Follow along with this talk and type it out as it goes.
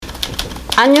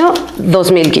Año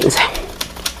 2015.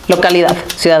 Localidad,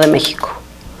 Ciudad de México.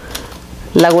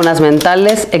 Lagunas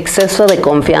mentales, exceso de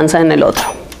confianza en el otro.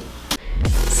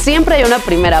 Siempre hay una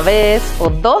primera vez, o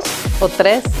dos, o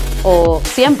tres, o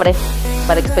siempre,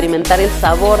 para experimentar el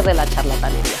sabor de la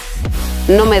charlatanería.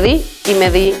 No medí y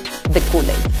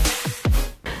MEDÍ.TheKoolaid.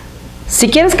 Si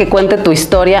quieres que cuente tu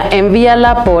historia,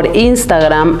 envíala por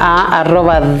Instagram a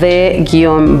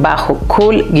 @de_cool_aid_.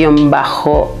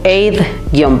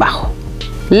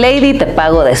 Lady, te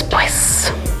pago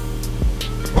después.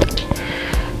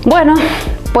 Bueno,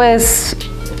 pues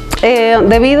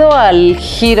debido al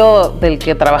giro del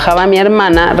que trabajaba mi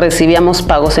hermana, recibíamos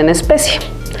pagos en especie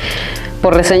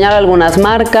por reseñar algunas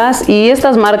marcas, y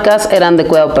estas marcas eran de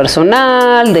cuidado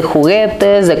personal, de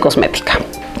juguetes, de cosmética.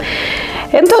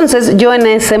 Entonces yo en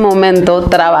ese momento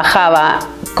trabajaba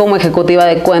como ejecutiva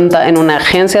de cuenta en una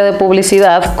agencia de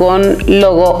publicidad con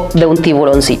logo de un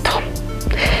tiburoncito.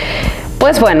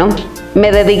 Pues bueno,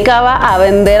 me dedicaba a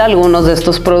vender algunos de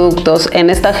estos productos en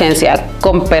esta agencia,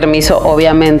 con permiso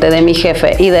obviamente de mi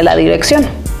jefe y de la dirección.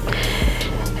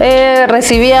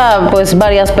 Recibía pues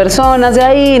varias personas de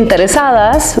ahí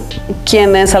interesadas,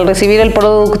 quienes al recibir el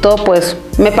producto pues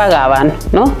me pagaban,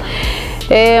 ¿no?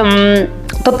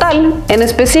 Total, en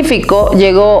específico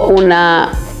llegó una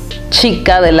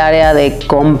chica del área de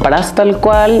compras, tal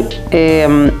cual,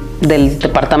 del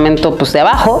departamento pues de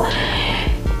abajo,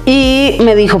 y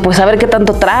me dijo, pues a ver qué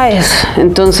tanto traes.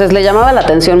 Entonces le llamaba la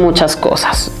atención muchas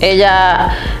cosas.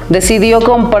 Ella decidió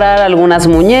comprar algunas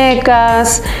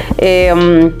muñecas,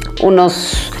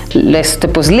 unos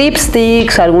pues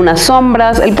lipsticks, algunas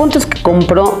sombras. El punto es que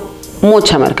compró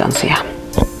mucha mercancía,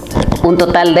 un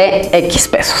total de X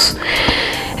pesos.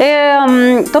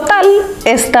 Total,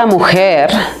 esta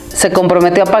mujer se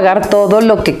comprometió a pagar todo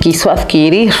lo que quiso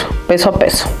adquirir, peso a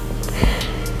peso.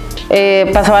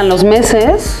 Pasaban los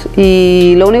meses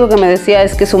y lo único que me decía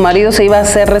es que su marido se iba a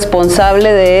hacer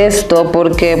responsable de esto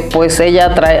porque pues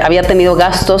ella había tenido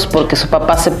gastos porque su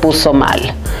papá se puso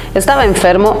mal. Estaba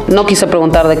enfermo, no quise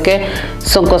preguntar de qué,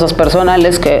 son cosas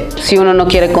personales que si uno no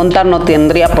quiere contar no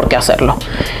tendría por qué hacerlo.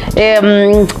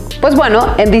 Pues bueno,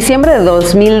 en diciembre de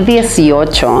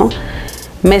 2018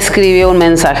 me escribió un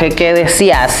mensaje que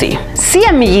decía así: sí,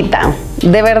 amiguita,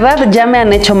 de verdad ya me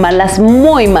han hecho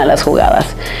muy malas jugadas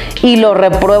y lo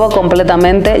repruebo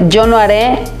completamente. Yo no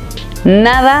haré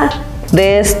nada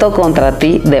de esto contra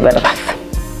ti, de verdad.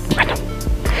 Bueno,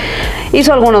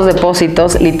 hizo algunos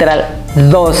depósitos, literal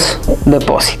 2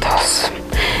 depósitos.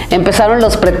 Empezaron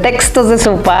los pretextos de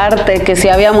su parte, que si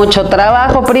había mucho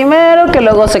trabajo primero, que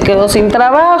luego se quedó sin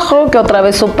trabajo, que otra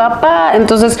vez su papá.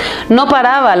 Entonces no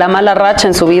paraba la mala racha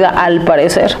en su vida, al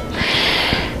parecer.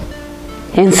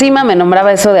 Encima me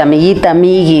nombraba eso de amiguita,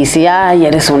 amiguis, y ay,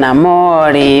 eres un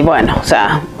amor, y bueno, o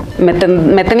sea,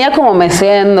 me tenía como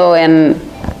meciendo en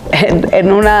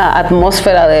una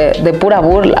atmósfera de pura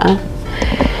burla,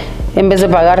 en vez de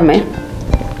pagarme.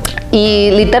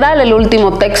 Y literal, el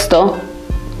último texto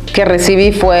que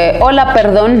recibí fue: hola,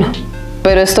 perdón,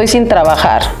 pero estoy sin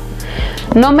trabajar.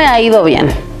 No me ha ido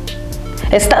bien.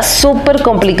 Está súper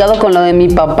complicado con lo de mi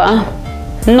papá.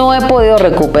 No he podido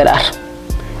recuperar.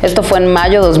 Esto fue en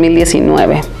mayo de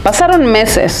 2019. Pasaron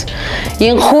meses y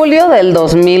en julio del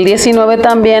 2019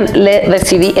 también le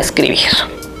decidí escribir.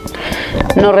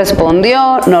 No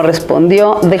respondió,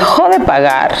 dejó de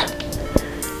pagar.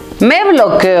 Me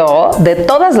bloqueó de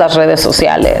todas las redes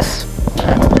sociales.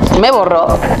 Me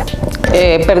borró.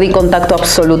 Perdí contacto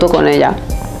absoluto con ella.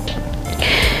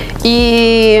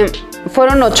 Y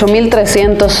fueron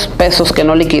 8,300 pesos que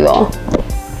no liquidó.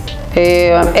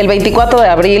 El 24 de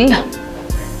abril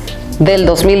del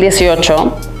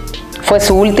 2018 fue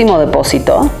su último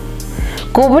depósito,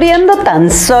 cubriendo tan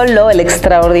solo el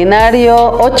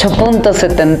extraordinario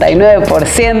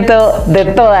 8.79% de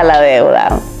toda la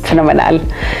deuda. Fenomenal.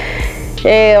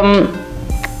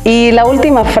 Y la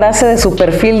última frase de su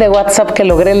perfil de WhatsApp que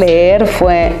logré leer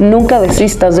fue: nunca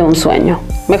desistas de un sueño,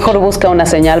 mejor busca una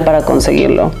señal para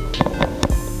conseguirlo.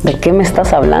 ¿De qué me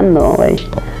estás hablando, güey?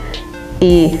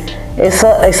 Y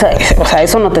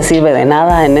eso no te sirve de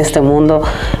nada en este mundo.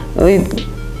 Uy,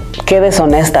 qué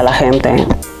deshonesta la gente.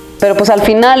 Pero pues al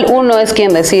final uno es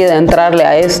quien decide entrarle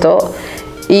a esto,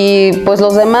 y pues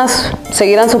los demás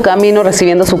seguirán su camino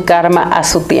recibiendo su karma a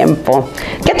su tiempo.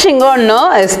 Qué chingón,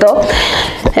 ¿no? Esto.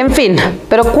 En fin,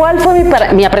 pero ¿cuál fue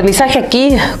mi aprendizaje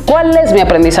aquí? ¿Cuál es mi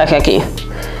aprendizaje aquí?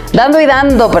 Dando y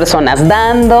dando, personas,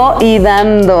 dando y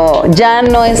dando. Ya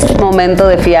no es momento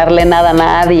de fiarle nada a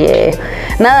nadie.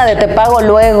 Nada de te pago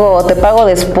luego, te pago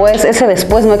después. Ese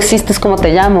después no existe, es como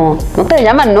te llamo. No te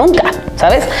llaman nunca,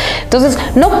 ¿sabes? Entonces,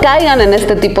 no caigan en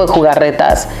este tipo de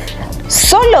jugarretas.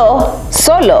 Solo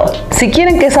solo. Si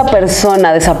quieren que esa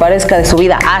persona desaparezca de su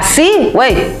vida así,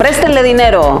 güey, préstenle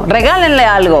dinero, regálenle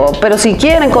algo. Pero si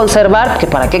quieren conservar, que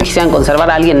para qué quisieran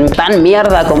conservar a alguien tan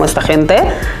mierda como esta gente,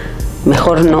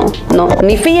 mejor no,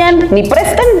 ni fíen, ni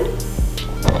presten,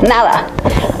 nada.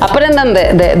 Aprendan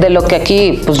de lo que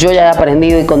aquí pues yo ya he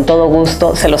aprendido y con todo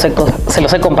gusto se los he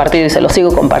compartido y se los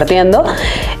sigo compartiendo.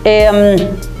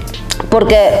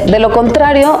 Porque de lo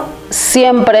contrario,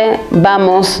 siempre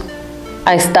vamos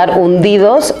a estar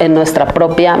hundidos en nuestra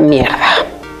propia mierda.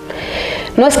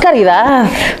 No es caridad.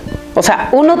 O sea,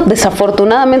 uno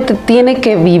desafortunadamente tiene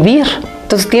que vivir.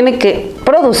 Entonces tiene que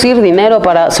producir dinero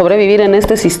para sobrevivir en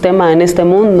este sistema, en este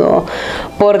mundo.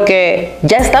 Porque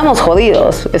ya estamos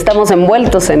jodidos, estamos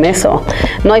envueltos en eso.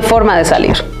 No hay forma de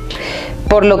salir.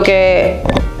 Por lo que,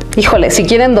 híjole, si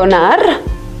quieren donar,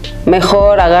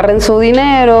 mejor agarren su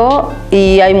dinero,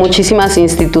 y hay muchísimas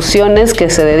instituciones que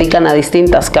se dedican a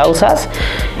distintas causas,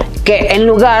 que en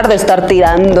lugar de estar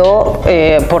tirando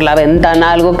por la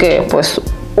ventana algo que pues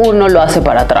uno lo hace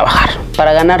para trabajar,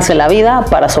 para ganarse la vida,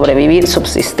 para sobrevivir,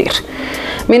 subsistir.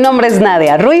 Mi nombre es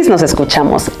Nadia Ruiz, nos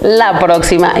escuchamos la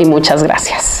próxima y muchas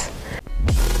gracias.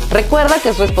 Recuerda que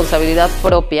es responsabilidad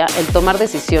propia el tomar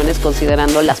decisiones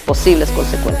considerando las posibles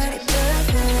consecuencias.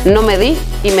 No medí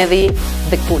y MEDÍ.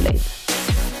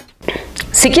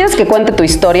 Si quieres que cuente tu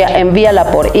historia,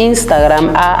 envíala por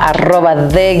Instagram a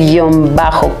 @de_cool_aid